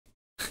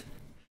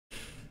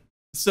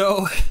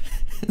So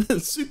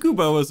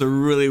Tsukuba was a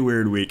really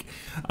weird week.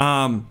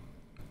 I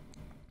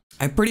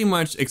pretty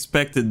much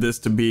expected this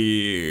to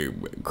be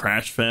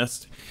Crash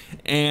Fest,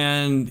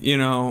 and you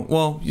know,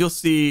 well, you'll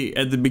see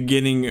at the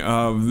beginning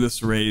of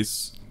this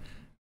race,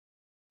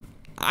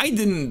 I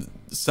didn't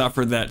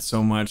suffer that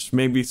so much.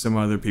 Maybe some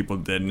other people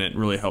did, and it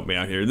really helped me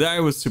out here.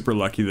 I was super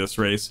lucky this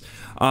race.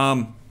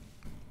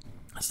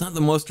 It's not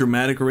the most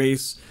dramatic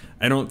race,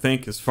 I don't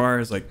think, as far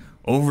as like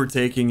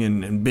overtaking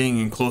and being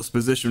in close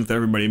position with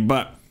everybody,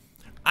 but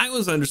I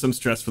was under some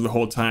stress for the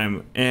whole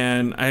time,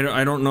 and I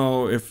don't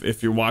know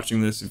if you're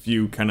watching this, if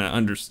you kind of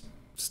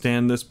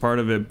understand this part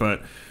of it,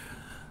 but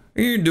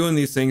when you're doing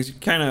these things, you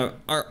kind of,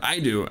 or I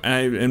do,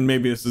 and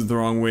maybe this is the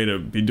wrong way to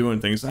be doing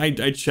things.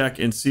 I check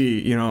and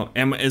see, you know,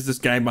 is this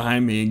guy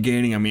behind me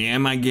gaining on me?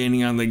 Am I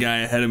gaining on the guy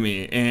ahead of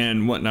me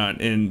and whatnot?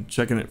 And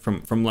checking it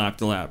from lap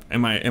to lap.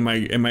 Am I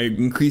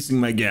increasing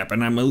my gap?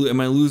 And am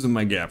I losing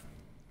my gap?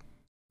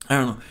 I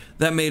don't know.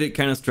 That made it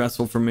kind of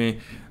stressful for me.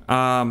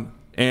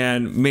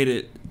 And made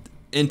it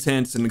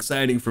intense and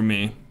exciting for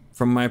me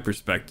from my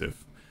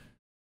perspective.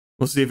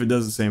 We'll see if it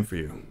does the same for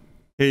you.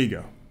 Here you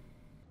go.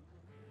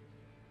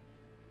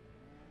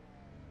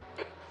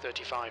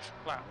 35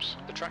 laps.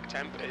 The track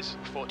temp is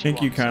 41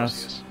 Thank you, Cass.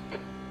 Celsius.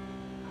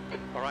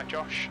 All right,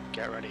 Josh,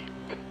 get ready.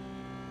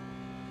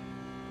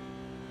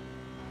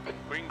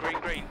 Green, green,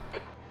 green.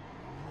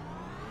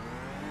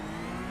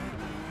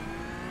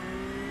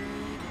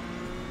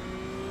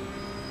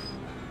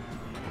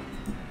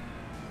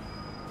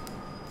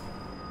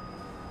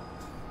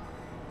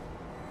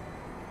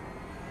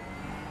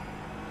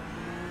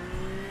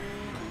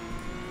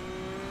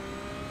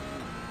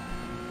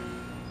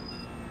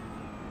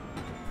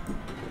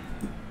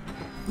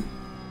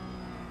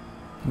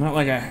 Not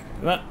like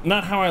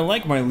not how I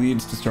like my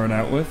leads to start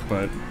out with,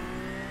 but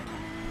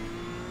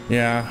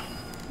yeah.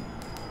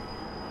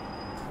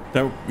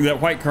 That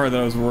white car that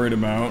I was worried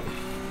about.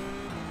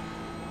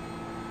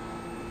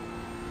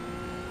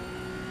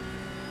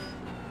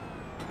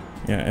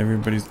 Yeah,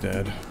 everybody's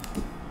dead.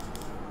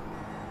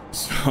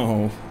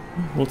 So,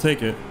 we'll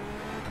take it.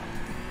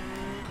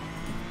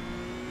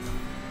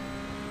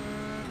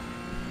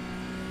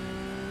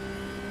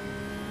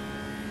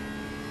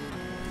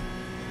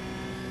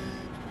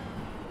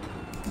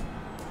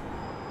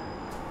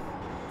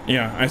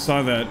 Yeah, I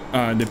saw that,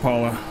 De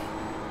Paula.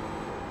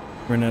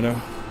 Renetto.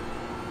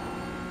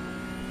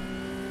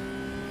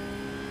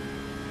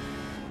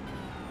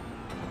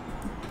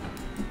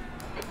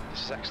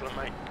 This is excellent,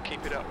 mate.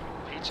 Keep it up.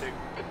 P2.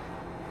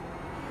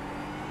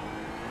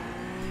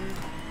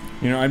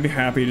 You know, I'd be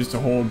happy just to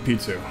hold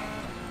P2.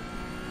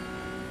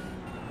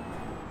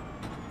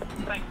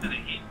 Thanks for the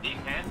hit,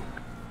 dickhead.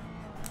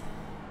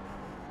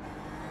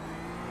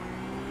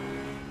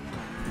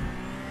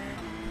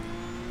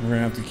 We're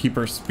gonna have to keep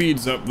our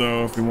speeds up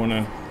though if we want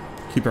to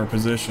keep our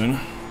position.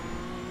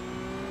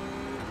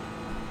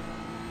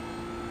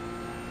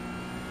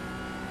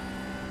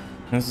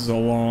 This is a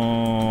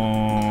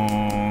long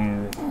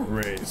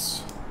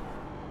race.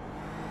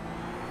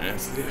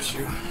 That's the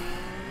issue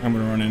I'm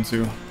gonna run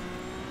into.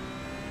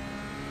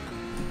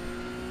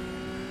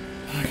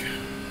 Okay.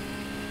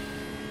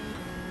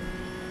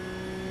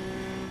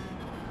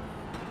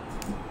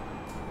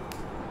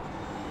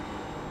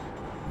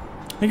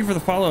 Thank you for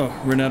the follow,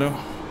 Renato.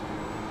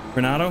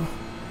 Renato?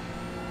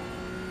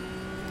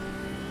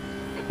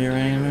 Here I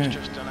am at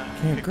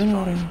Camp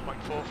Grenada.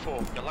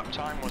 55.44. Your lap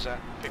time was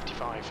at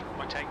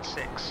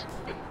 55.86.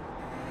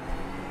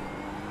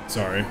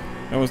 Sorry,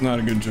 that was not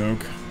a good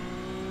joke.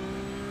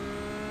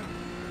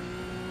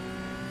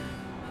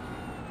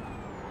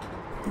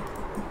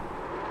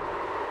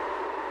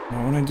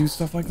 Not when I do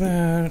stuff like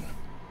that.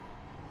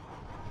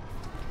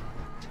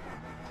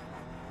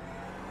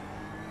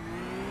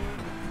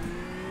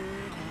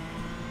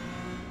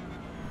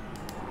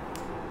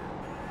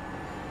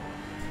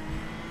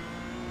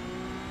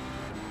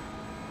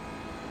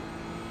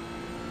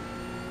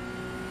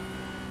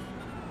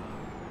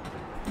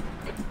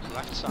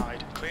 Left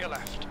side, clear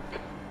left.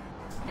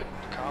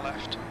 Car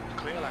left,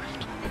 clear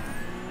left.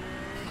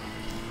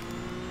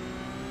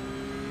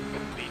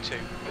 B2.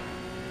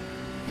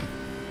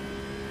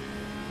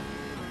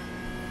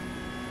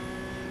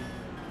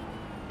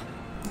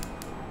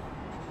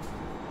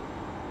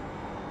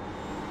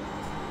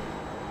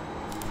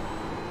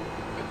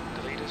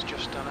 The leader's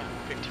just done a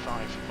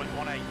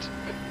 55.18.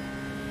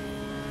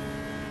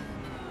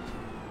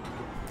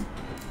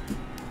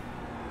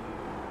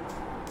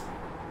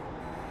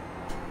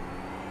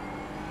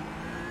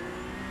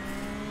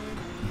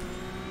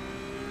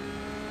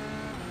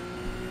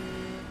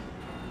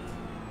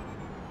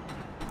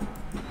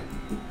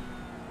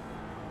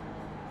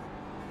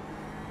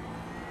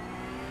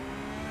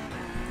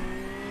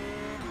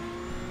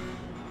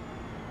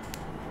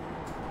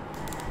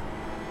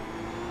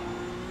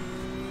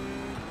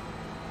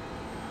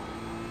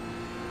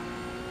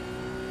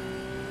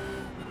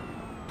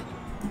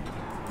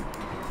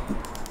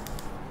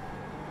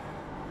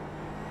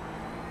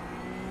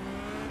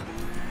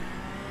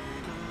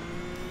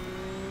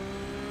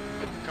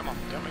 Come on,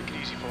 don't make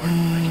it easy for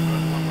him. Make him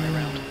run one way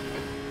around.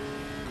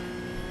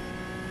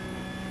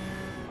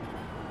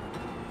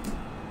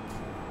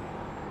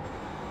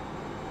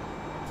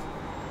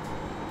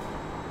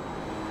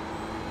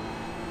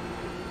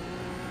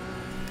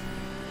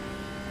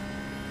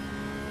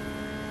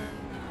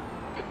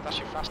 That's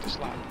your fastest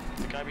lap.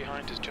 The guy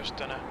behind has just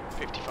done a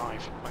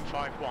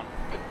 55.51.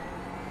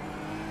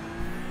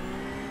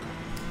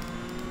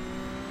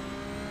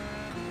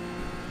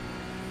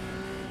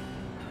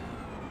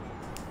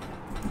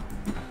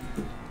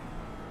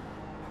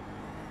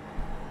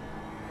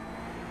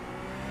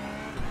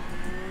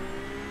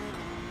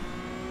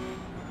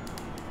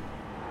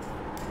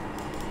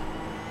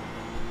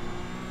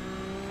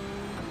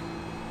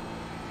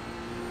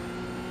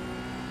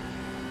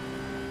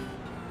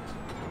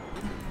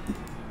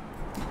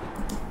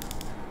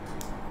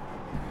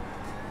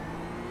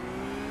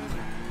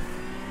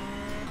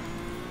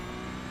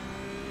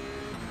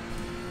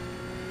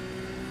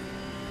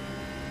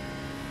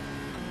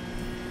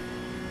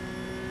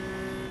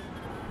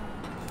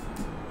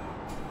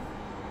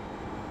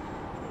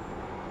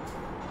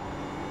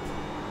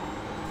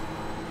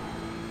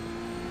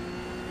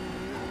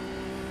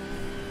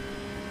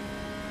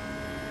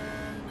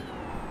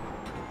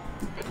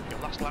 Your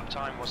last lap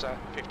time was a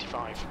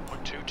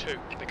 55.22.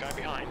 The guy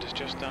behind has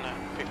just done a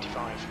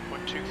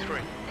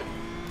 55.23.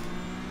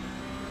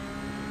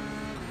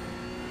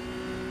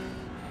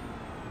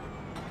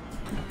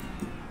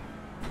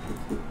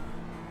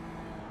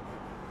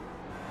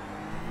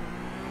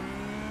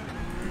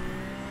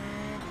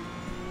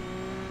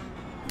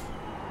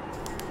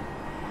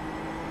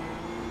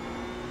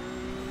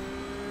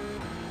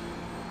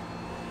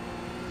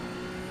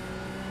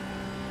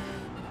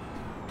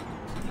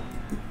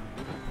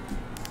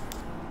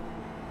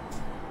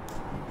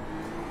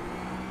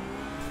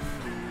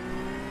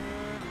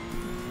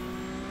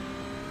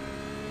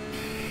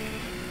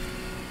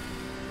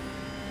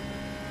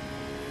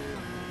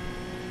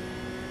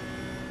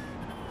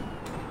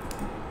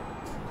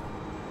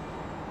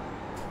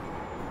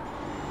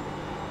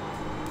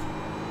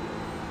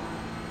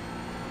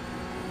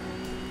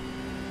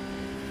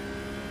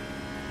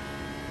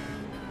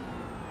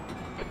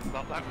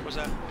 That was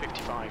a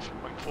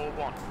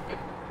 55.41.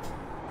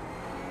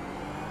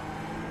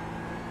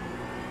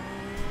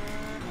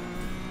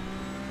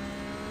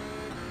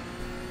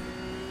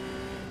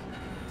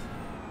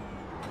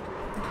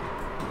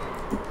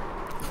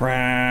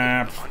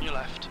 Crap. On your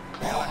left,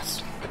 clear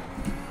left.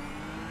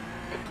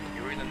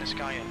 You're reeling this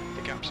guy in.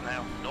 The gap's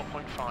now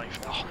 0.5.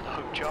 Oh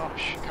no,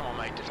 Josh. Come on,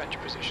 mate, defend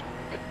your position.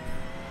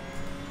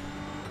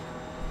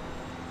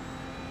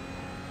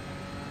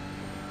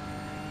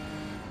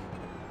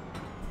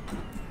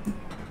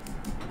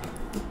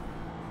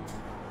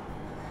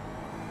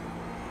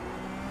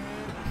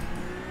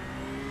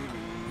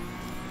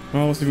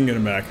 Well, let's see if we can get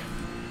him back.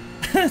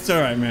 It's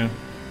alright, man.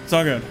 It's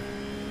all good.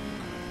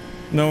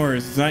 No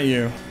worries, it's not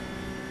you.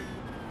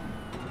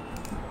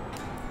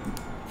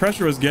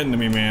 Pressure was getting to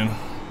me, man.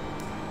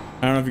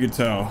 I don't know if you could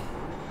tell.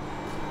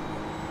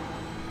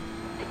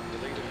 The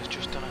leader has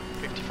just done a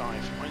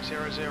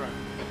 55.00.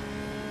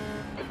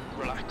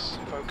 Relax,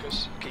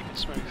 focus, keep it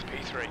smooth.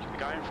 P3. The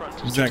guy in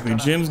front. Exactly.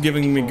 Jim's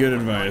giving me good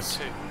advice.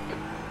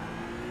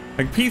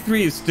 Like,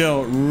 P3 is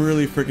still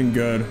really freaking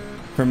good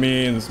for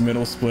me in this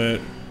middle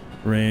split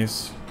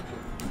race.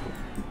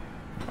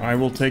 I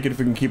will take it if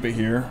we can keep it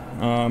here.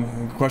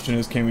 The question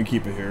is, can we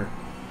keep it here?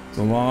 It's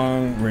a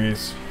long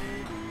race.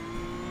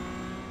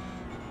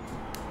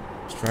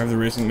 Let's drive the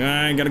racing.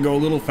 I gotta go a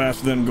little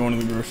faster than going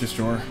to the grocery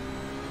store.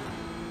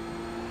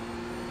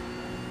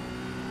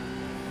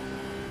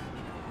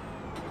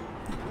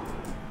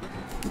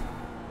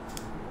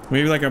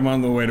 Maybe like I'm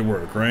on the way to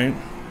work, right?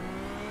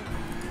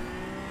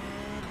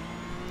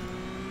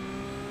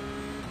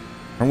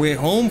 Our way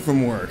home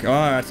from work. Oh,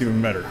 that's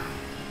even better.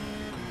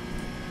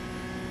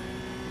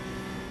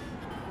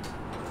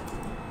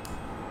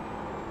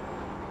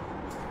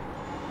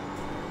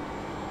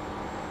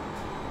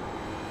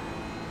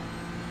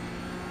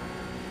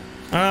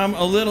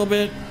 A little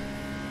bit.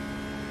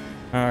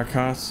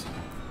 Costs.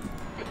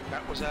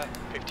 That was a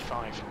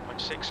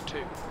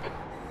 55.62.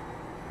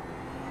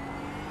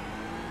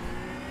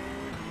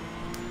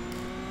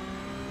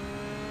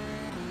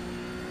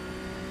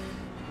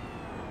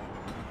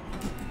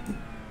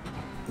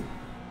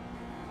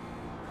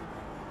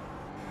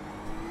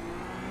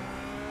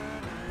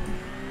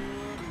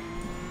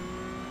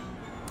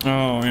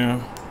 Oh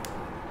yeah.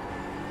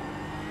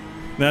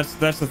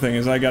 That's the thing,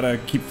 is I gotta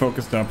keep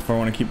focused up if I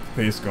want to keep the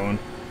pace going.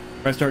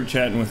 If I start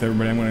chatting with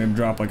everybody, I'm gonna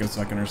drop like a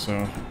second or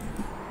so.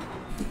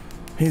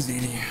 Hey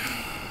ZD.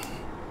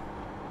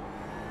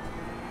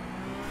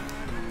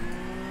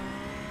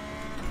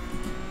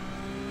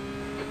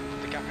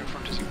 The gap in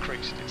front has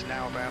increased. It's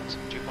now about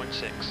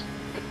 2.6.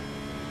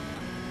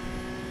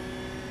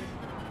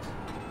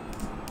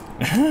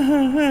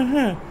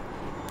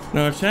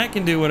 No, chat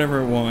can do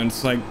whatever it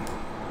wants. Like,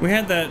 we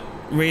had that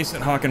race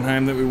at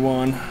Hockenheim that we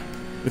won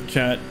with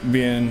chat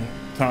being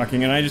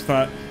talking, and I just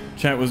thought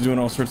chat was doing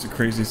all sorts of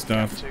crazy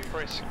stuff.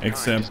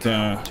 Except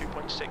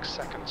 2.6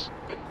 seconds.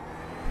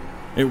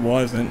 It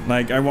wasn't.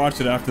 Like, I watched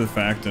it after the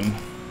fact and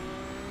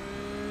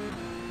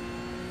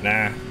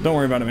nah, don't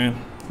worry about it, man.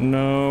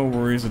 No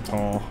worries at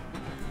all.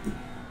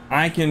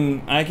 I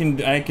can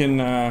handle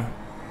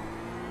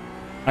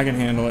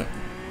it.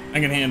 I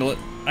can handle it.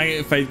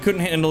 if I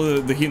couldn't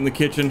handle the heat in the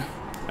kitchen,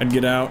 I'd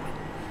get out,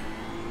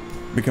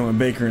 become a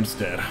baker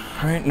instead.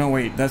 All right, no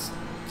wait, that's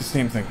the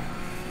same thing.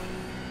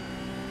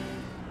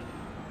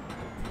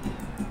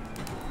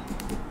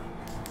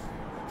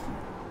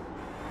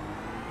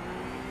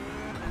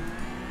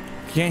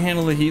 Can't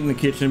handle the heat in the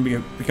kitchen,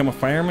 become a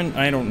fireman?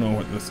 I don't know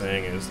what the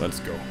saying is.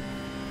 Let's go.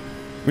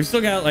 We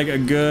still got like a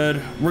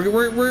good,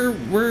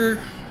 we're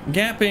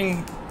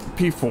gapping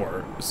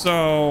P4.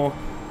 So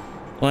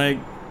like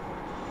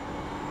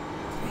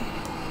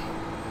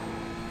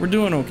we're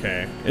doing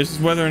okay. It's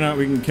just whether or not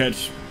we can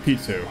catch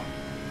P2.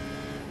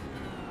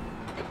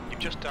 You've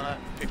just done a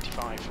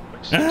 55.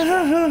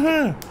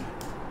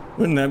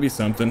 Wouldn't that be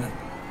something?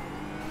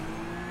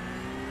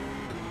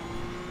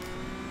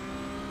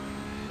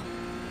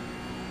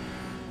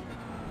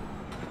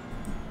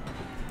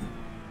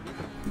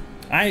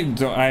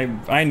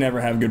 I never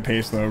have good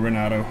pace though,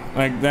 Renato.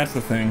 Like, that's the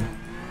thing.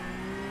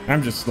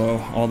 I'm just slow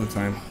all the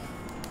time.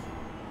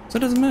 So it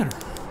doesn't matter.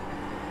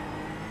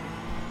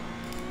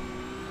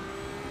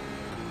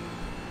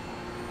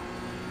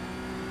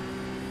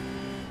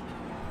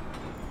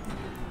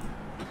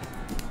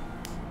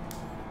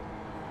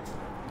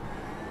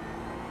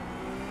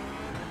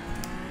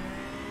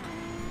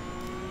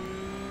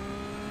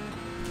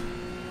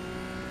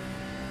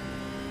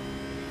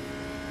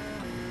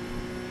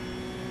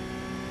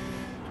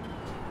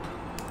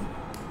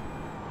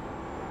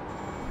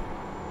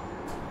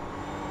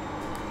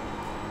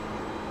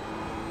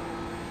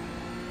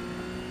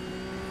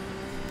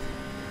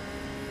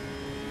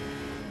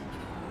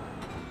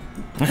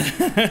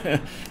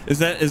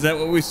 Is that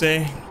what we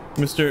say,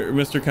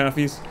 Mr.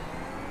 Coffees?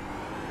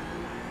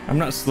 I'm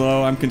not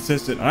slow, I'm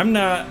consistent.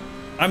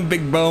 I'm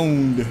big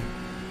boned.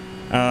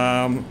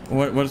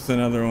 What's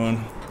another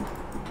one?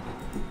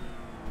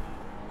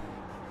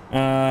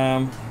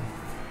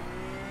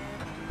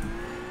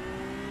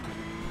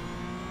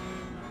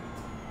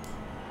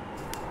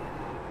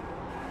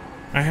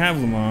 I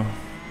have Le Mans.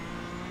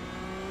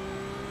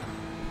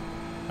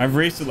 I've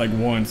raced it like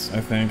once, I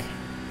think.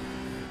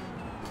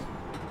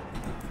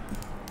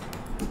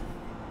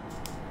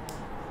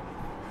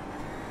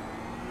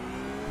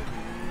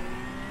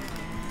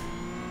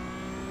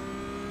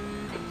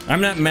 I'm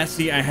not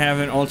messy, I have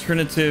an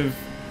alternative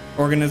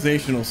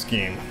organizational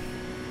scheme.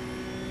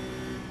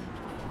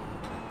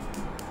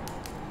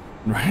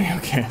 Right,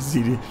 okay,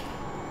 CD.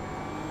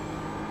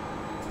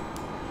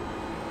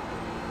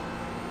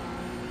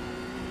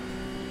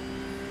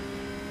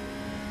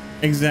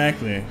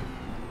 Exactly.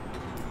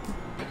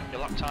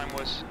 Your lap time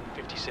was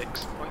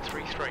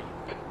 56.33.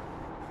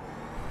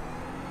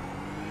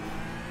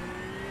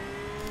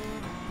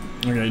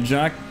 Okay,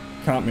 Jack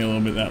caught me a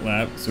little bit that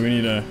lap, so we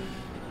need to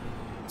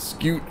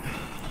scoot.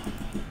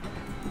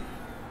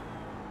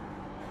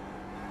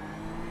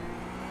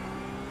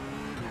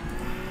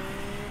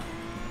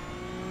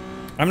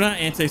 I'm not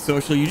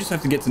antisocial, you just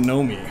have to get to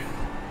know me.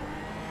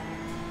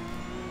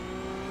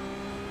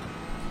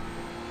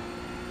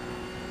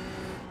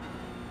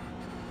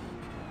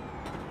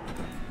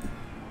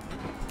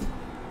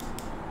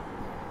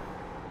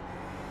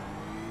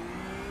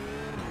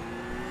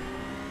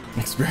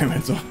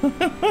 Experimental.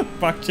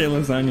 Bokche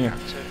lasagna.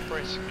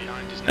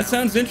 That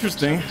sounds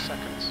interesting.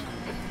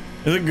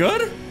 Is it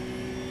good?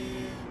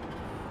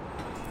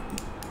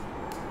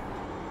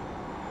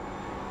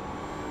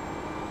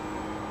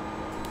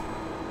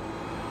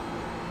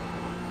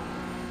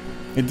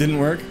 It didn't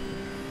work?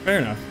 Fair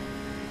enough.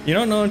 You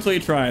don't know until you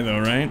try though,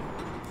 right?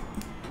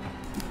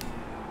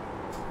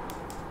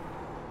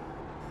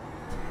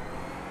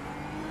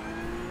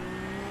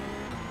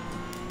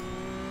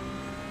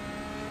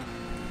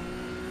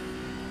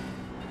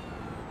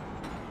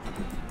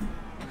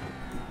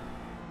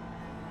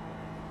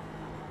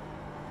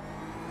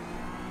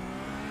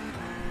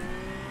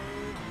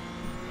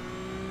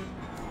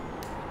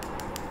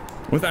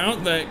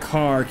 Without that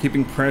car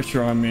keeping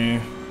pressure on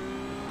me,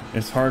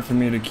 it's hard for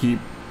me to keep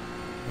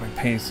my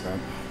pace up.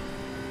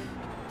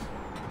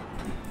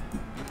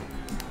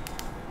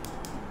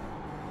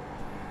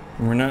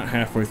 And we're not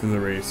halfway through the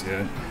race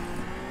yet.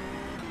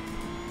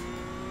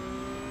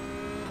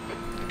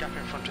 The gap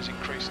in front has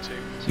increased to...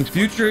 The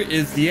future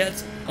is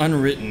yet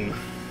unwritten.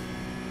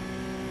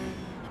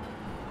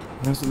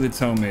 That's what they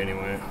tell me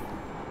anyway.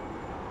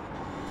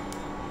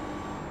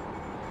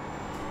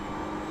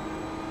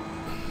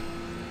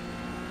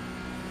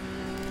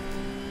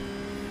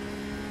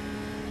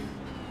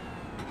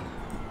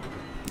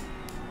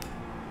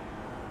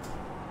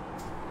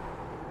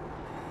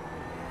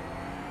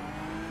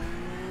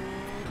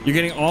 You're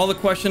getting all the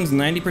questions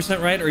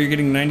 90% right, or you're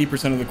getting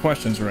 90% of the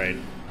questions right.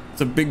 It's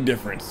a big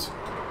difference.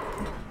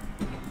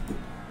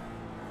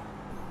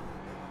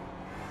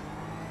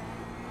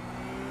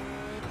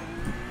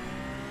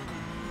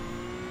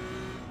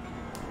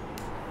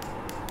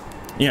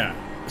 Yeah,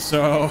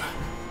 so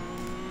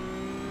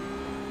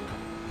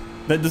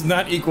that does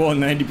not equal a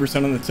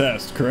 90% on the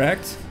test,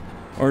 correct?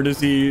 Or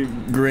does he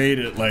grade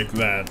it like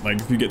that?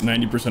 Like if you get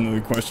 90% of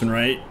the question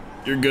right,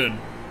 you're good.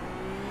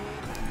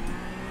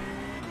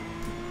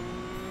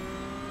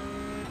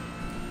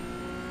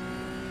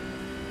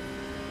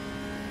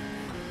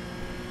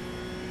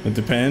 It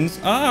depends.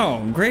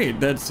 Oh, great.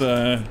 That's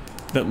that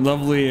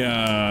lovely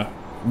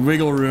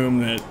wiggle room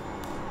that.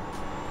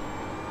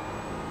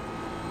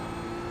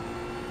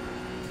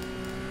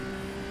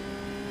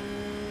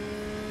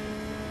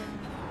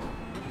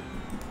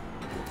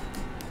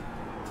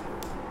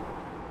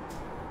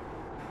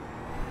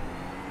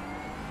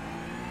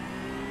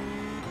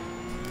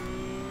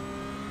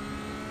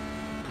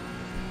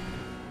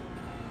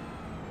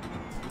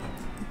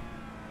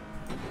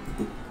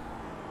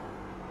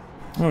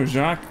 Oh,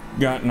 Jacques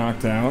got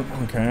knocked out.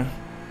 Okay.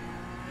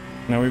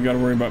 Now we've got to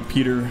worry about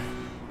Peter.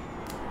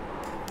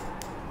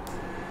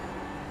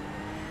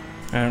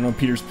 I don't know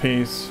Peter's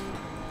pace.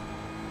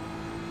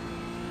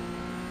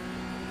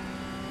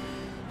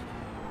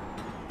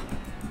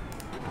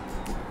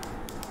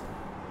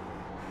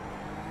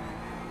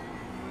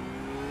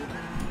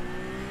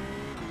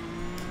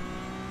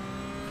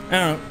 I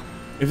don't know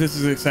if this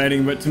is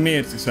exciting, but to me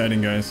it's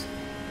exciting, guys.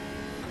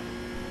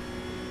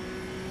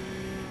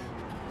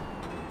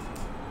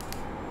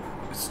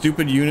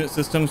 Stupid unit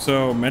system,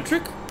 so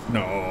metric?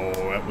 No,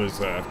 that was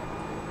a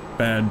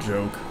bad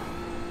joke.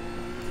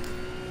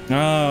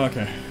 Oh,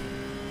 okay.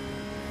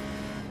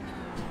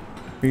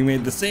 We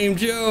made the same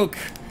joke.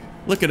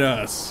 Look at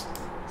us.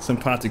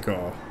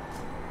 Simpatico.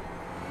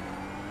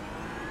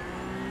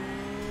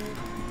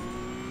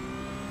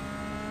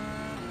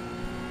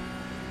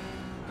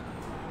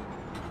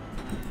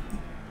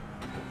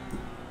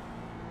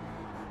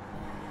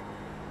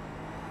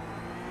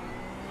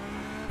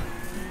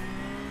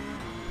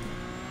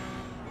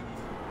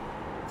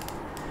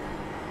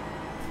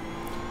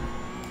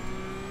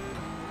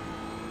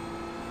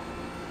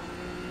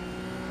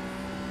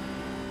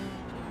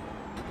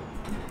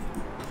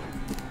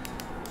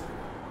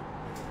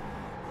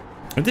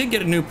 I did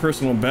get a new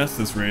personal best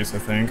this race, I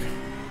think.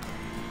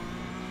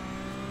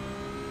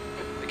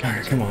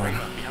 Alright, come on.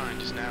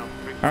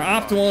 Our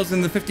optimal is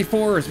in the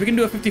 54s. We can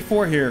do a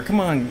 54 here. Come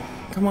on.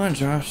 Come on,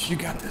 Josh. You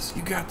got this.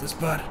 You got this,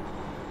 bud.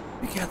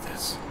 You got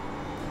this.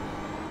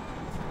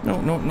 No,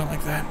 no, not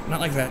like that. Not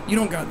like that. You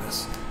don't got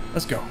this.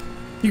 Let's go.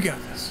 You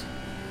got this.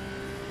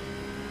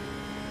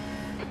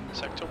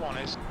 Sector 1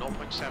 is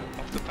 0.7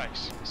 off the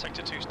pace.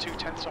 Sector 2 is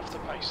 0.2 off the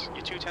pace.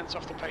 You're 0.2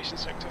 off the pace in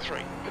Sector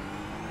 3.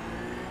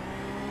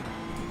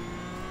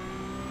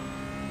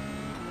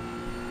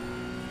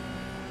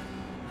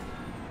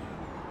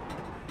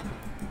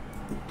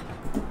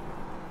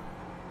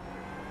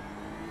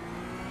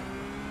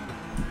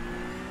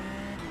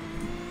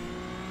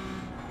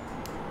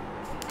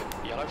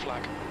 Yellow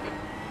flag.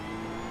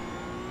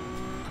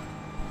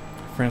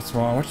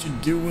 Francois, what you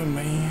doing,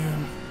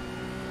 man?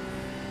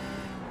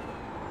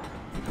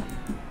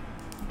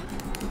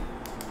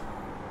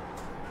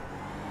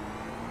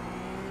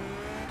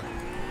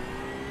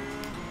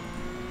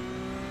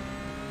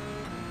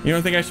 You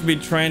don't think I should be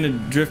trying to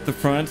drift the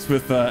fronts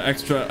with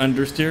extra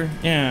understeer?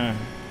 Yeah.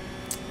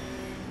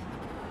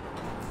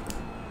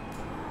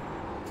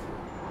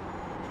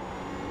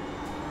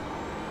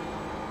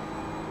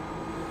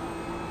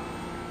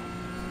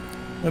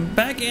 The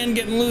back end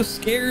getting loose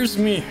scares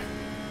me.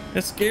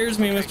 It scares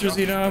me, Okay, Mr.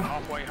 Zidov.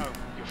 Halfway home.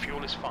 Your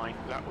fuel is fine.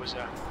 That was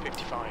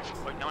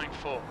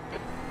 55.94.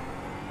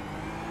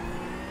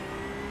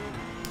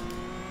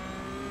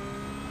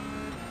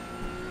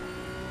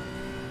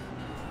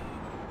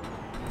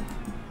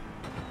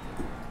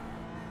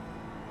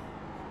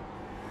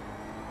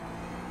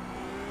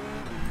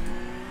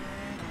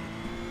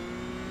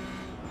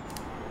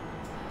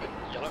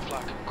 Yellow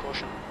flag.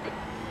 Caution.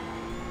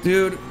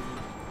 Dude.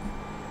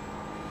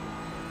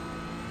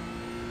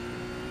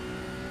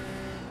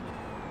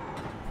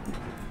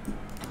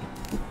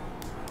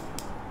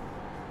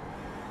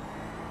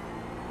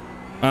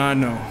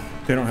 No.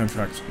 They don't have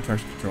traction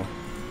control.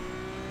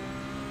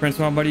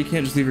 Francois, buddy, you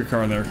can't just leave your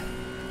car there.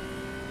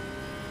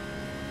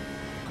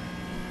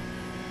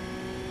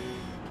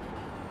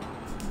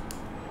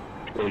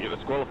 Will you get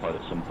disqualified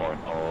at some point,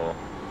 or...?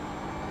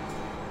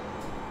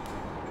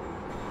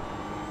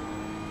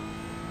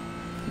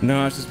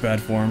 No, it's just bad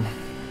form.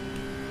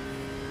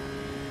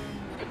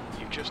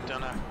 You've just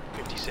done a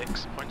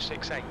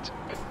 56.68.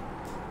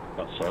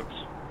 That sucks.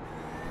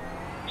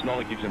 It's not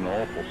like he's in an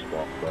awful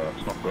spot, but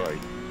it's not great.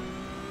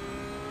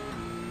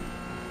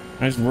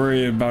 I just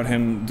worry about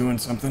him doing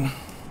something.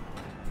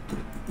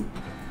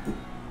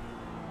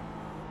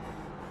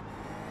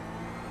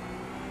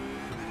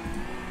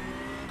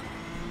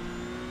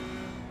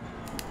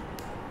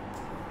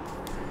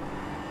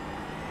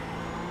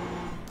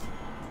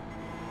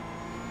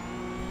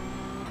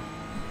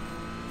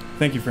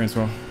 Thank you,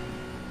 Francois.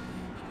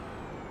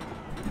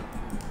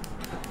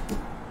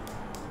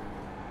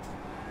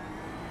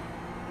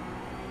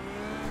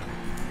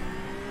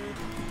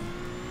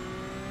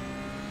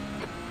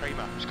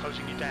 Kramer is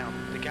closing you down.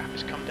 The gap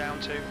has come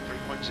down to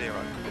 3.0.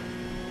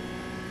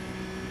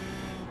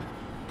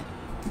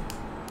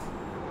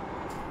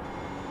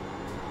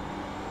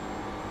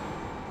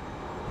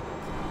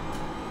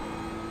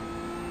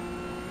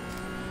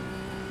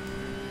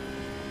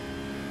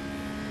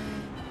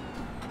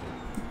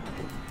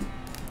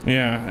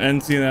 Yeah,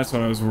 and see, that's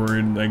what I was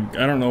worried. Like,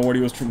 I don't know what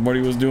he was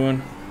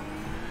doing.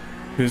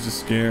 He was just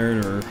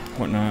scared or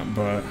whatnot,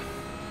 but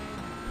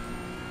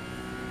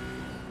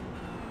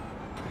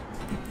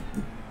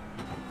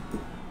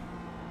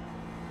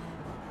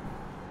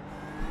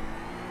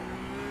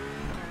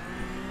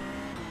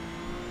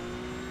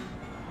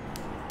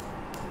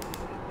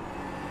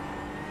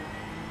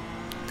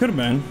could have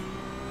been.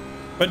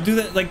 But do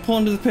that, like, pull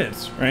into the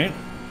pits, right?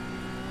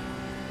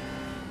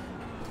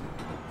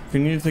 If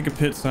you need to take a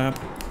pit stop,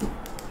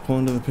 pull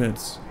into the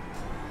pits.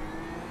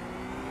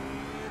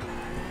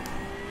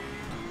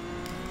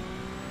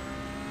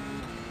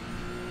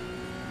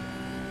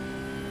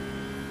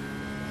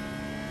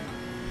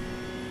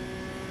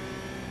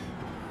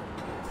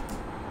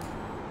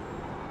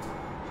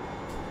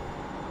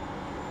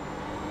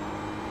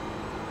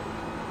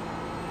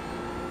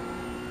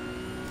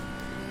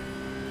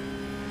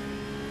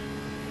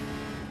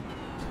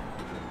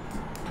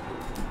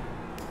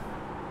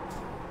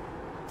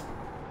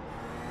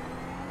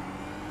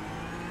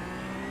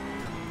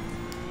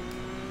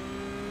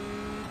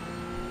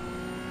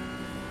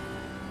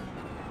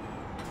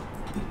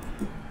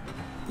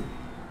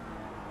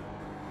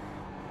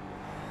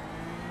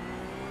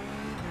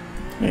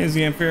 Hey,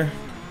 Zamfir.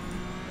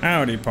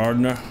 Howdy,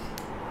 partner.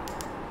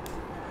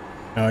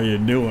 How you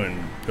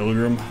doing,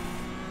 Pilgrim?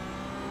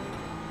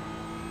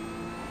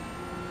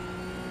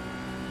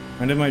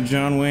 I did my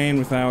John Wayne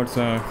without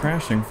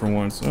crashing for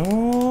once.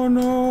 Oh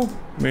no!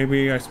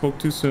 Maybe I spoke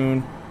too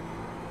soon.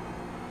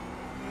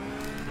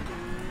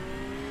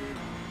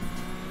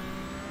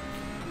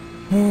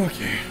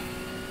 Okay.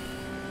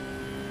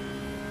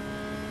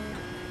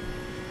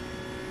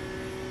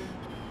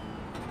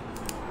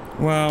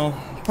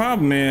 Well,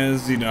 problem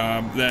is,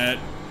 Z-Dob, that,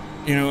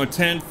 you know, a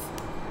 10th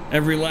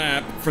every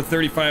lap for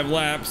 35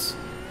 laps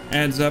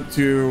adds up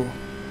to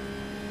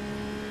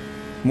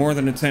more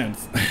than a 10th.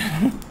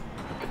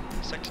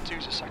 Sector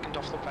 2's a second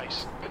off the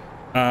pace.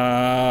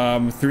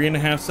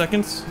 3.5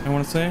 seconds, I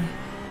want to say.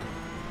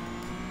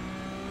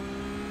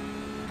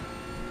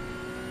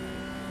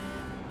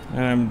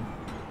 And I'm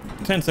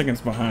 10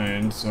 seconds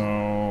behind,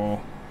 so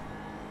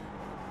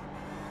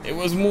it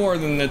was more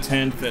than the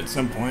 10th at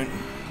some point.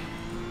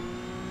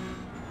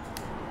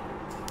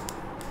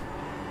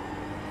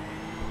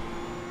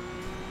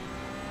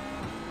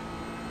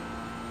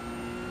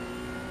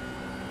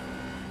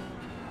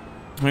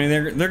 I mean,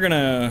 they're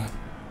gonna,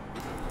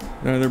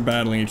 they're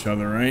battling each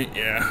other, right?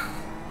 Yeah.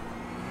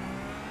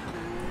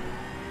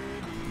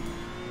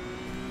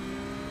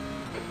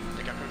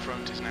 The gap in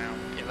front is now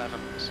 11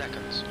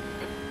 seconds.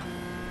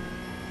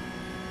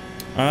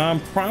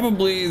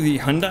 Probably the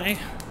Hyundai.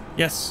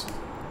 Yes,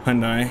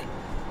 Hyundai.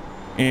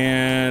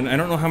 And I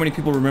don't know how many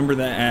people remember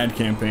that ad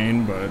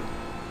campaign, but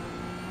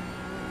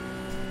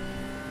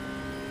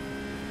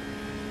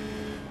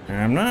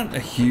I'm not a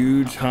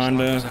huge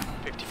Honda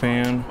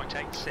fan.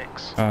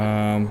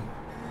 I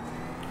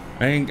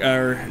think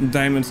our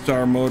Diamond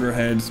Star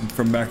Motorheads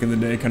from back in the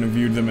day kind of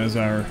viewed them as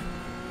our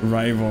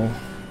rival.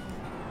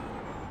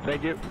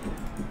 Thank you.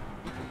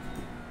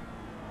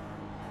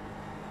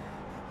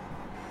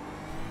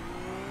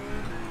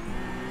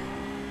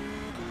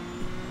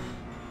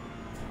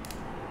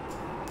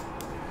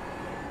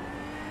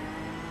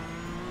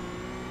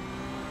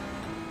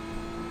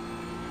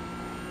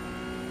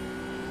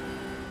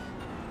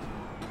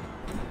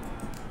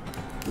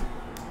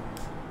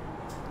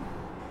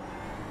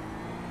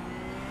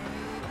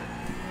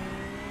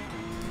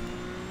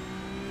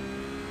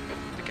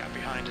 The gap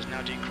behind has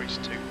now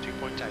decreased to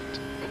 2.8.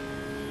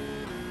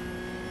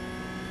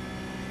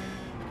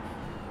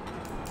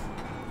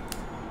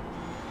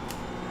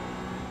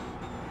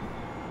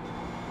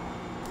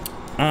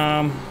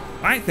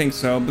 I think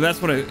so, but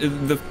that's what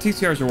the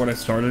TCRs are what I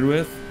started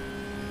with,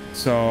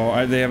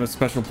 so they have a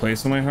special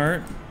place in my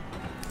heart.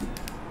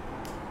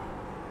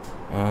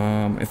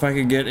 If I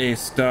could get a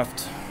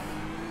stuffed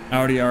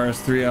Audi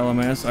RS3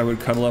 LMS, I would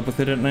cuddle up with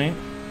it at night,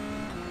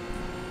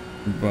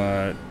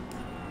 but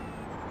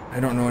I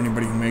don't know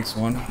anybody who makes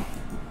one.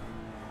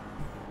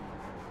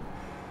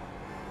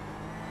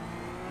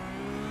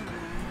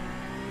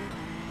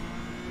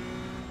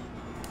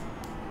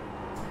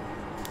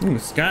 Ooh,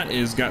 Scott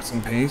is got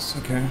some pace.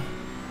 Okay.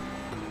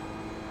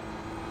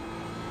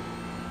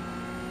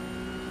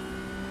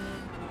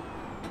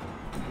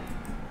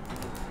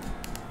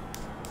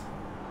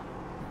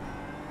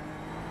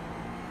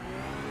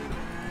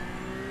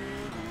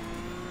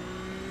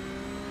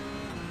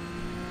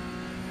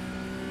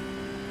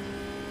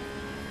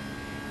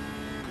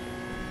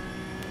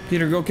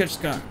 Peter, go catch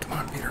Scott. Come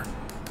on, Peter.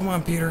 Come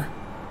on, Peter.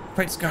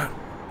 Fight Scott.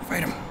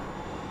 Fight him.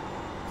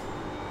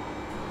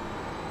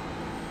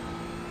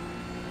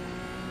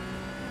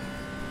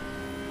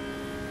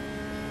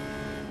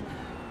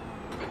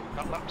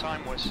 That lap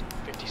time was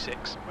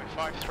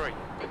 56.53.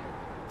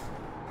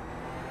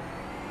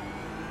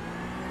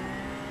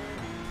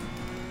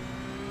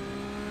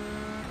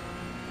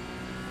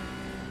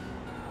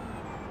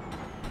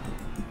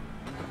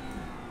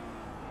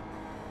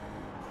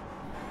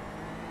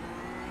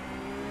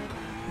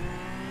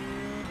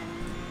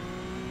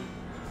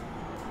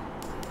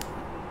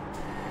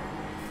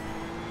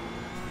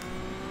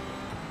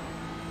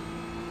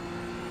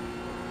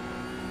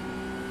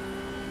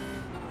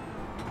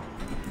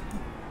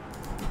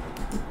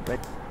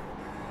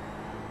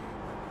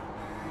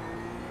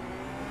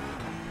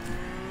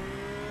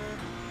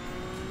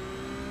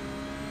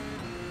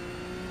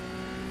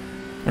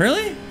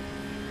 Really?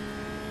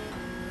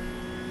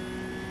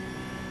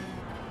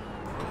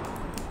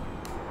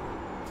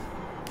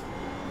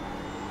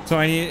 So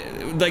I need,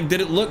 like,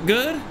 did it look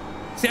good?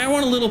 See, I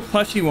want a little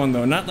plushy one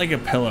though, not like a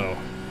pillow,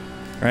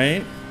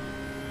 right?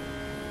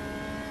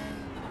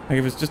 Like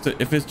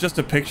if it's just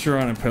a picture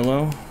on a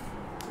pillow,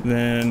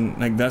 then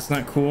like that's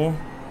not cool.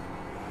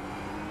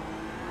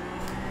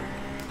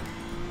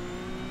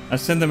 I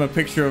sent them a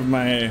picture of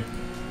my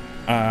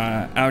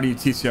Audi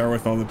TCR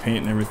with all the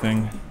paint and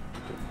everything.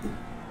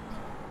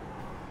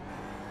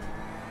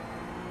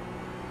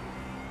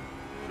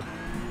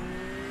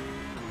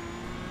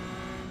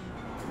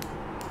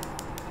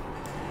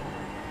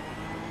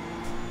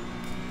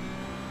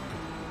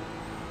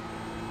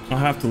 I'll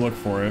have to look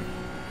for it.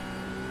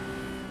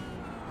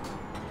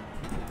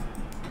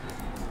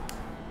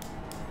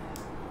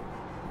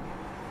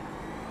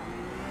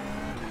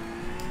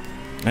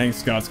 I think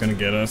Scott's gonna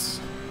get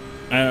us.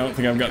 I don't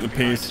think I've got the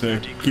pace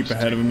to keep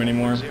ahead of him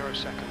anymore. 0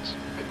 seconds.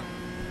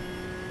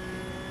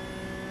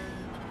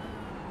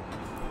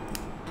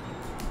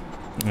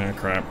 Ah,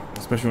 crap.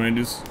 Especially when I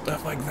do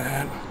stuff like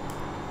that.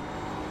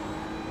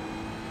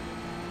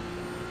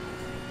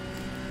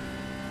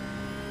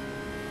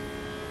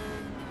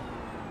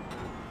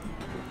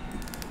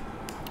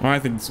 Well, I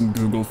think some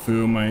Google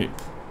foo might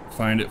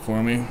find it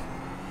for me.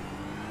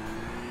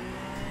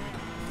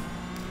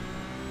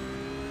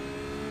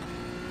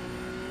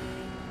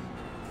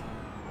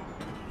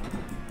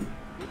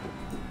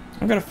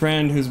 I've got a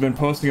friend who's been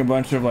posting a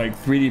bunch of like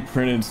 3D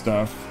printed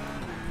stuff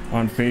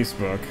on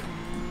Facebook.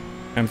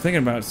 I'm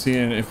thinking about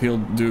seeing if he'll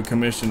do a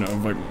commission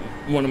of like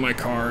one of my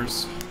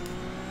cars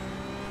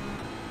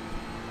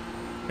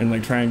and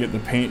like try and get the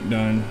paint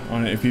done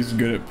on it if he's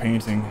good at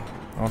painting.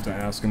 I'll have to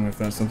ask him if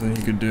that's something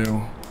he could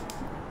do.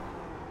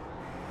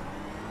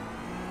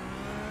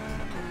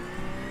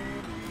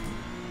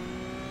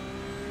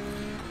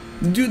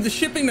 Dude, the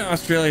shipping to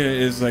Australia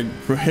is like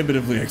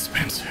prohibitively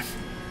expensive.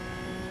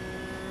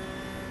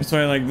 That's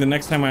why like the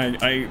next time I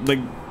like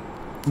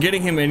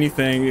getting him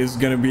anything is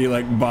gonna be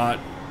like bought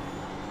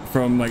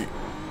from like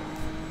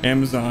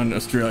Amazon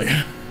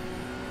Australia.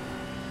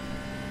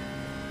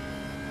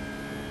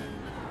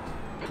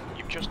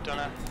 You've just done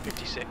a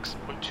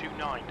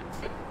 56.29.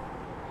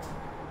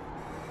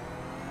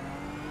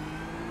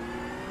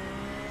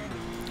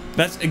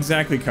 That's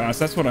exactly cost.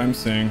 That's what I'm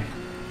saying.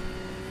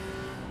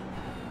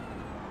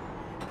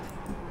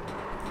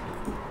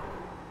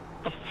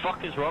 What the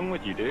fuck is wrong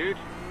with you, dude?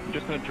 You're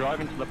just gonna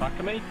drive into the back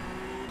of me?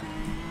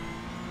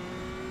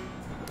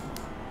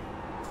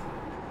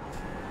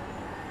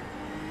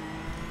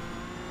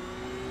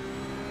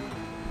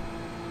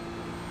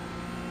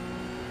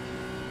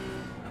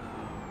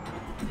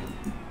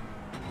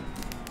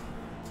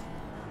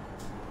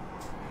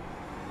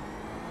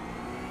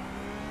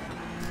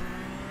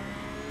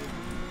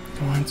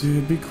 Come on,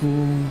 dude, be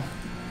cool.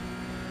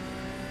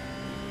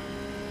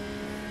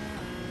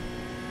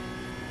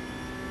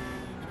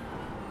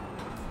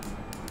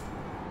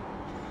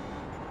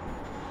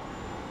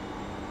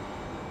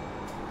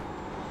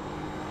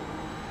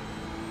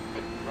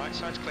 Right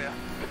side's clear.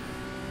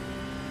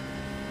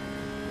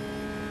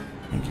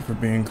 Thank you for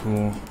being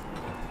cool.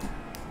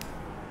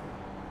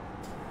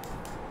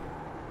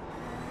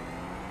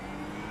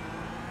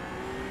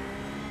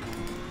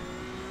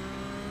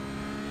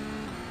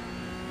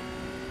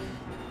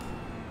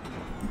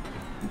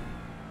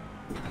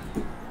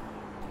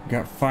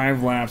 Got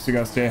 5 laps. We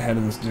gotta stay ahead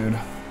of this dude. I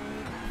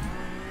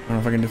don't know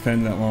if I can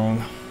defend that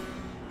long.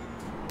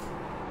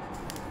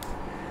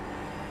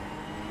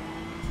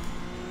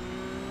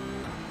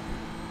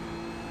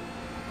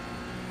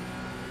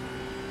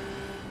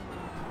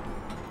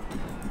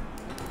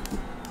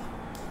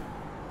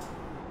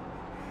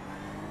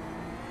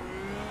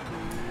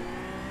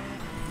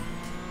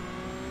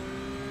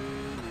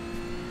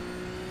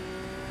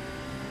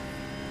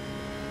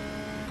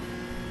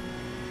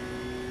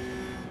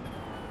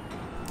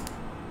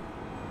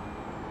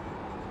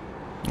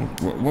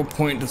 What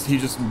point does he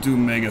just do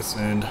mega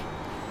send?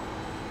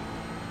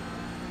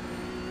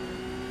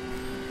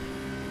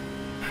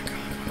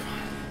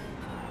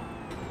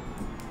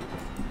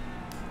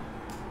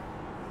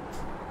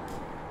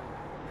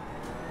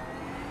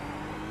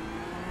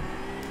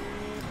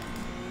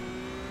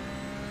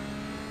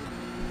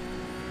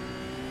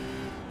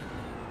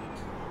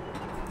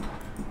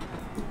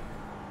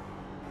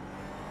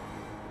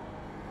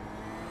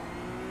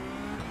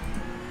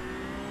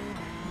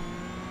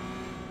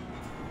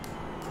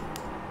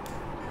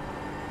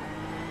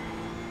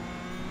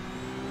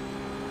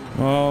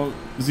 Well,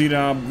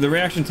 Z-Dob, the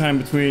reaction time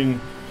between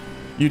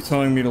you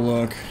telling me to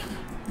look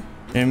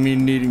and me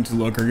needing to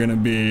look are gonna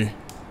be...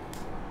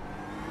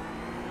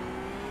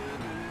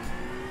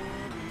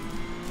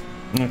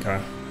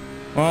 Okay.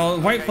 Well,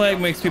 white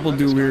flag makes people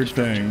do weird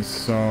things,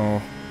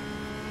 so...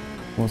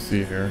 We'll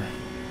see here.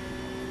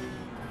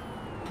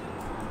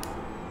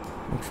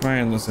 We'll try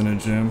and listen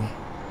to Jim.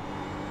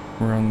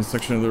 We're on the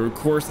section of the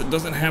course that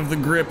doesn't have the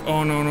grip.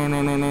 Oh, no, no,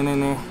 no, no, no, no,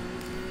 no.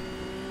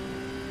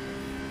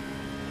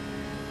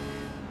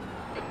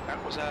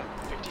 That was a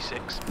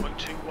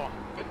 56.21.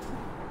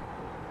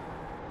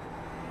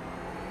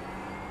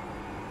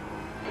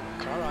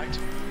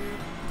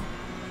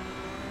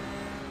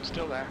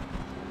 there.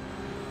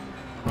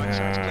 Right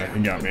side's clear.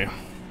 He got me.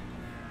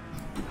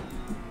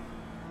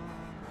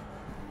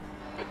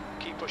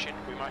 Keep pushing,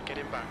 we might get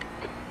him back.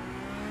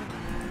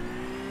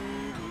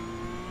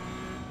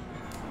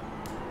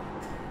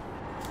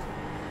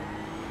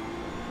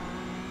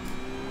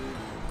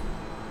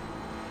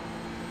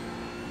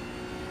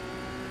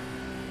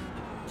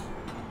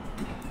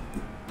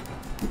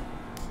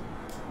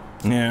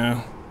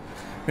 Yeah.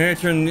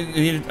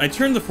 Maybe I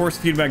turned the force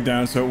feedback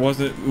down so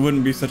it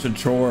wouldn't be such a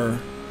chore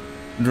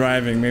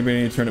driving. Maybe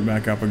I need to turn it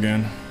back up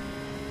again.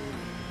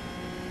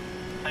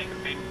 Thank you,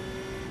 Pete.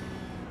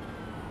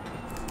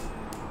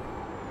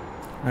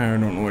 I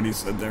don't know what he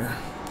said there.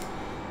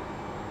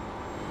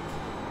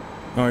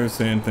 Oh, he was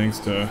saying thanks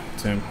to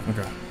Tim.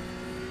 Okay.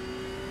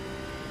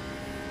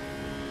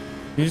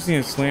 You just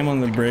need to slam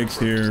on the brakes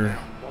here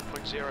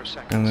 1.0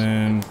 seconds. and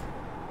then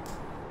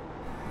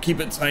keep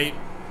it tight.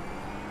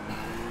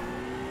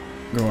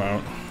 Go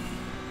out.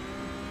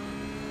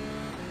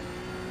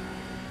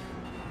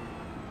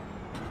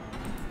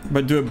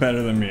 But do it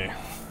better than me.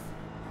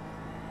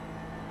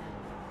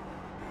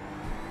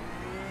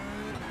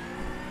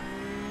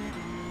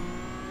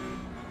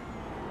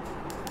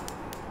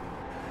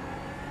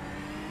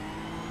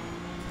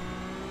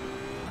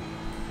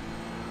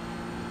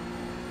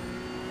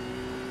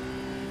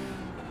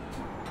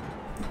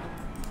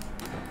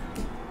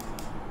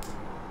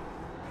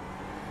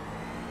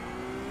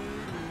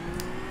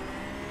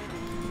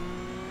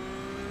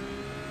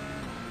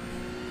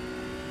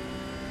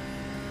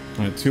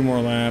 All right, 2 more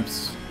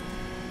laps.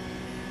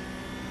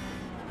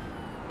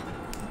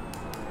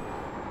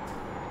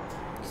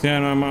 See,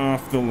 I'm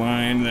off the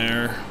line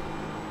there.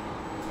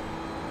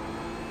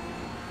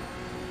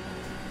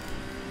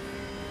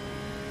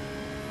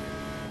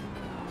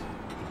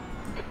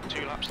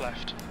 Two laps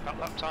left. That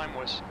lap time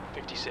was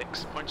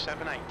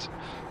 56.78.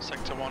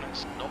 Sector 1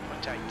 is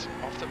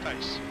 0.8. Off the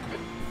pace.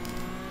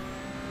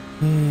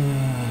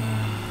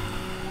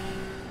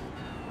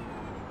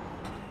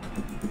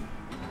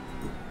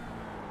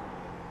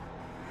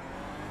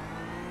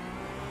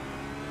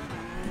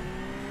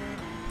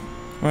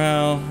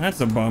 Well,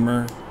 that's a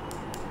bummer.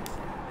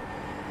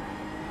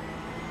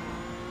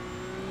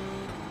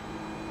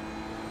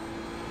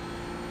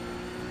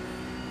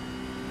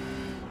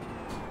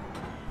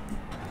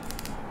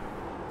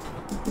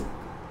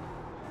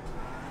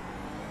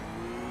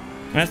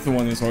 That's the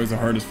one that's always the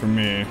hardest for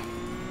me.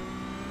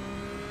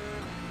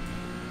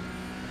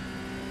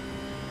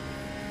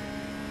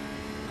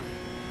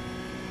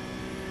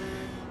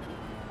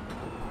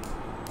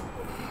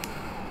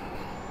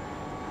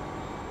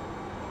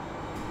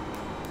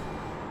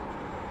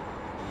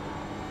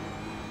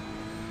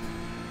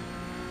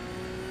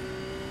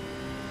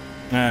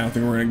 I don't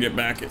think we're gonna get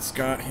back at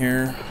Scott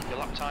here. Your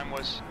lap time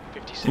was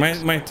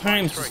 56. My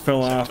times just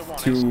fell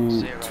off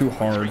too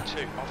hard.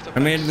 I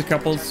made a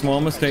couple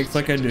small mistakes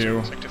like I do,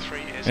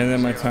 and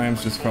then my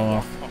times just fell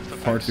off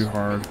far too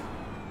hard.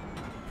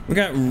 We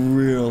got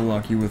real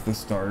lucky with the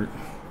start.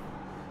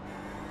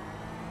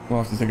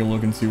 We'll have to take a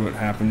look and see what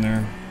happened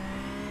there.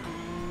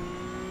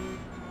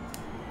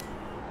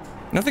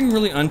 Nothing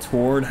really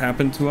untoward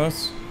happened to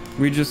us.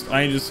 I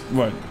just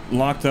what,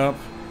 locked up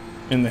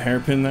in the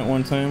hairpin that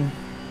one time.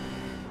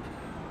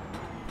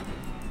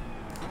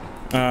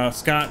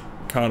 Scott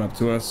caught up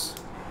to us.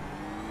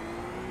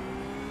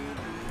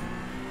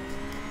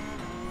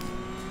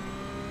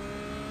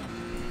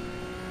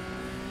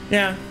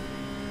 Yeah.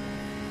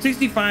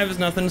 65 is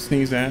nothing to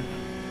sneeze at.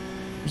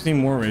 Just need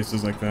more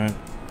races like that.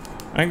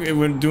 I think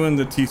when doing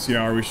the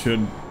TCR, we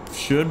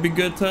should be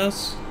good to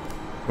us,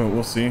 but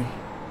we'll see.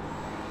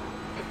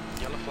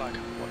 Yellow flag,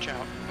 watch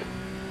out.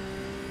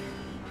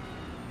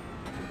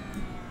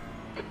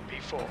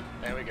 P4,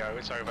 there we go,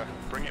 it's over.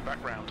 Bring it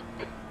back round.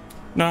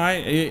 No,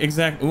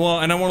 exactly.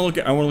 Well, and I want to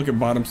look at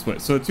bottom split.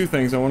 So 2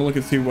 things. I want to look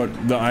and see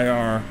what the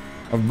IR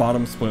of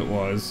bottom split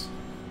was,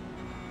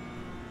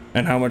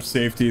 and how much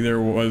safety there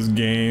was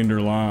gained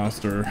or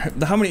lost, or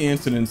how many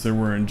incidents there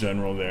were in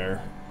general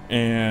there.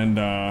 And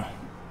yeah,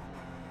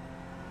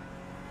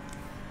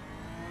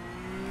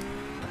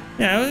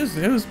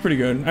 it was pretty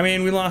good. I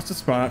mean, we lost a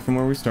spot from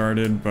where we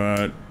started,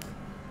 but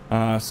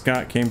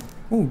Scott came.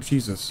 Oh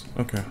Jesus.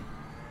 Okay,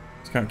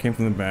 Scott came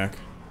from the back.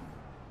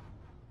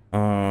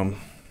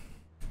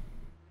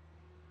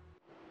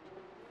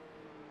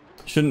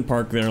 Shouldn't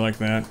park there like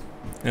that.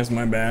 That's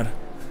my bad.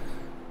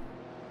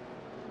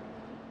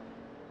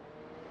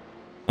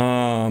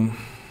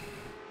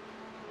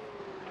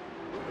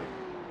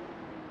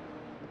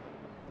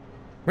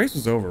 Race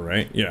was over,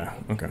 right? Yeah,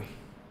 okay.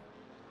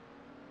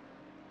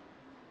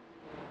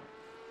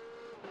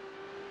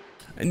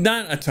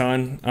 Not a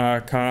ton,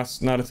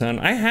 cost, not a ton.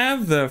 I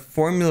have the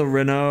Formula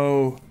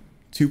Renault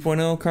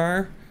 2.0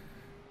 car,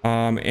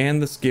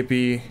 and the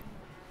Skippy,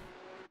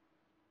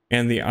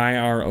 and the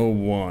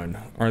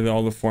IR01 are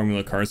all the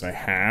Formula cars I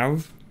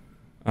have.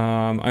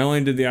 I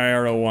only did the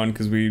IR01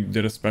 because we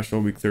did a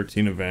special week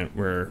 13 event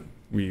where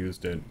we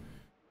used it.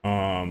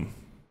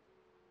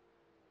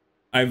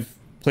 I've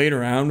played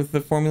around with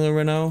the Formula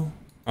Renault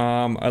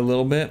a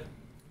little bit.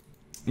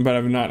 but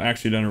I've not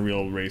actually done a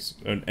real race,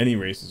 any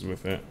races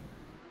with it.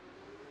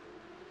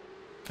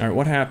 All right,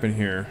 what happened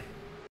here?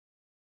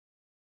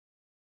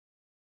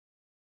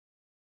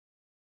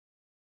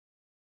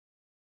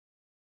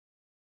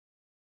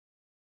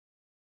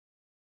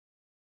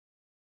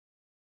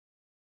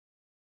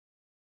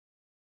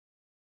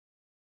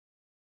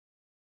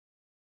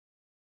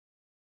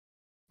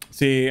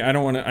 See, I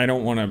don't want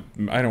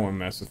to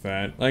mess with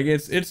that. Like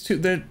it's too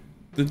that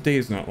the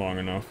day's not long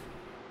enough.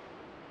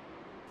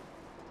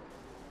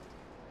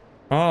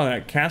 Oh,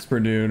 that Casper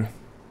dude.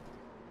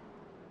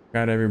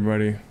 Got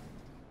everybody.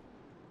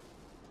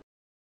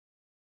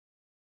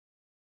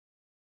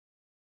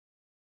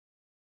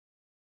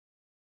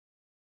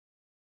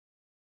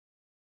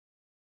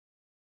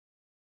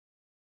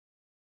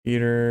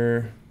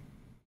 Peter,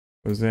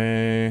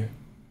 Jose,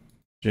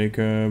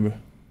 Jacob,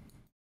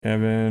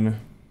 Kevin.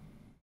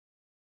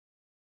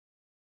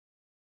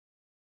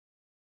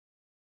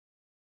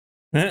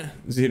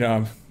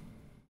 Z-Dob.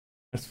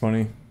 That's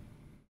funny.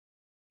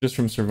 Just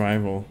from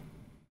survival.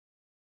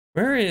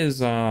 Where is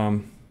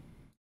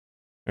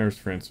there's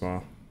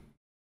Francois.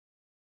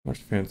 Watch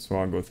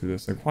Francois go through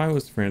this. Like, why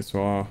was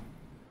Francois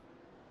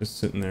just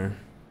sitting there?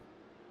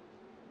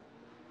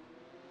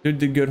 Dude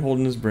did good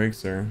holding his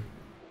brakes there.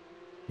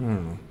 I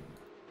don't know.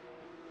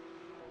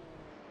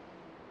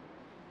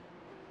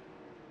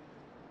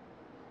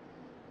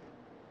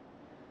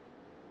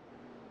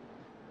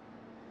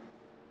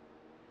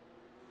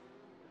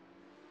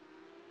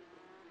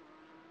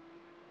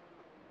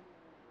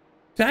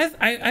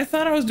 I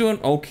thought I was doing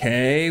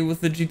okay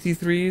with the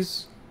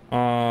GT3s.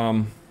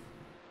 But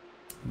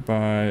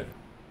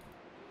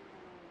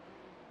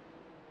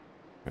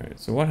alright,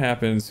 so what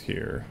happens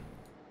here?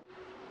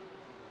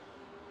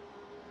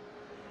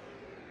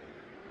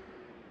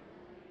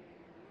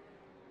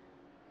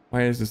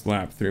 Why is this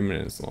lap 3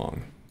 minutes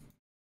long?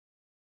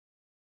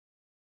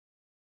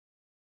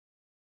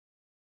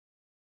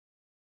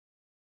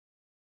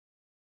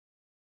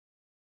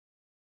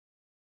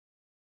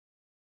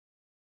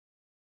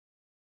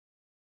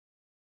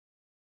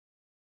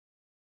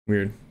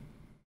 Weird.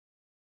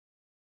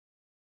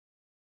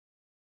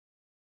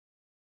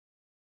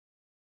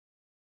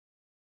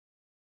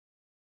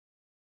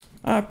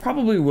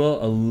 Probably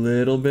will a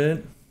little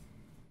bit.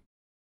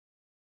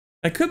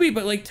 I could be,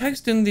 but like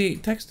text in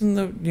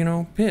the you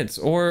know pits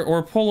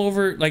or pull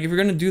over. Like if you're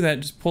gonna do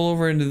that, just pull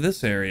over into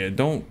this area.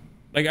 Don't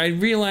like I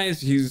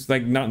realize he's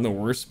like not in the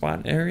worst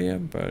spot area,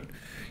 but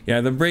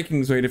yeah, the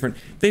braking's way different.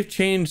 They've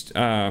changed ACC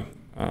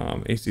a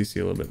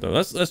little bit though.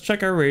 Let's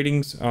check our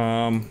ratings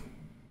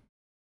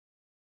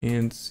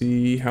and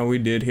see how we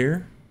did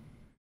here.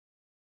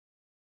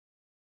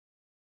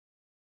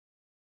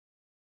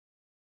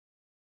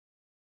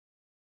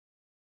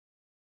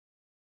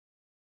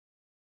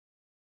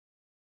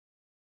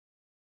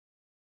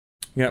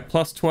 We got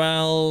plus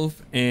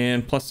 12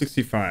 and plus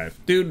 65.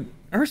 Dude,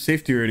 our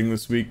safety rating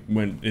this week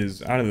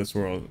is out of this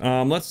world.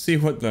 Let's see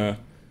what the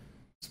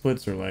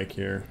splits are like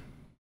here.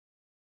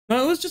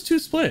 No, it was just 2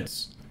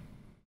 splits.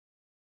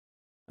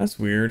 That's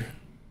weird.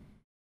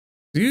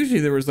 Usually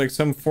there was like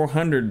some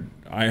 400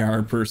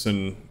 IR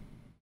person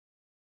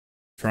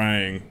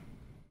trying.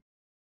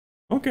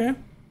 Okay.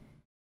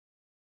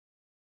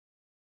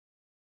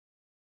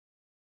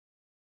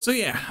 So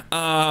yeah,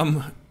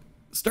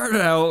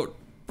 started out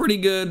pretty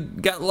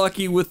good, got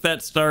lucky with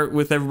that start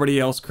with everybody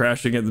else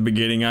crashing at the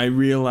beginning. I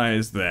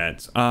realized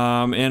that,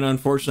 and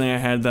unfortunately I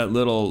had that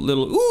little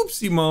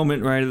oopsie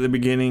moment right at the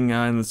beginning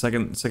in the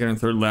second and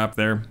third lap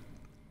there.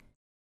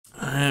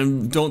 I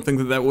don't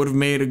think that would have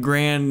made a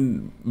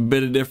grand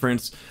bit of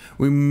difference.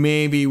 We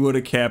maybe would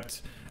have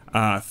kept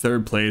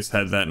third place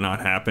had that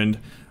not happened,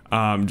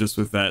 just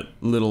with that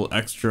little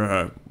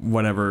extra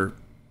whatever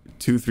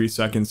 2-3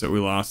 seconds that we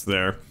lost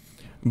there.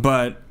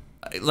 But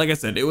like I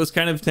said, it was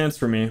kind of tense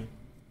for me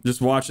just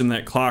watching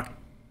that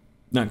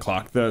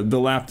the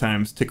lap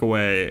times tick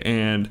away,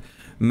 and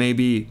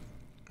maybe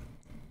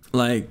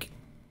like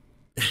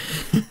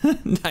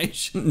I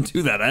shouldn't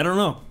do that. I don't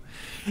know.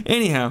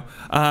 Anyhow,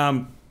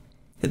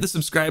 hit the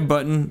subscribe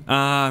button.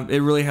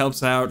 It really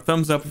helps out.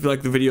 Thumbs up if you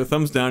like the video.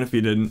 Thumbs down if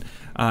you didn't.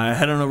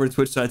 Head on over to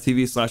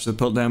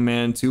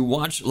twitch.tv/thepiltdownman to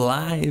watch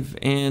live,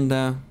 and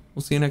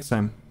we'll see you next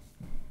time.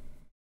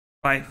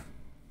 Bye.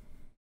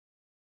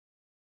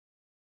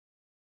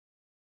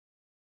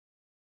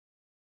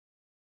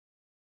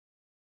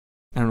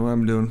 I don't know what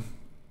I'm doing.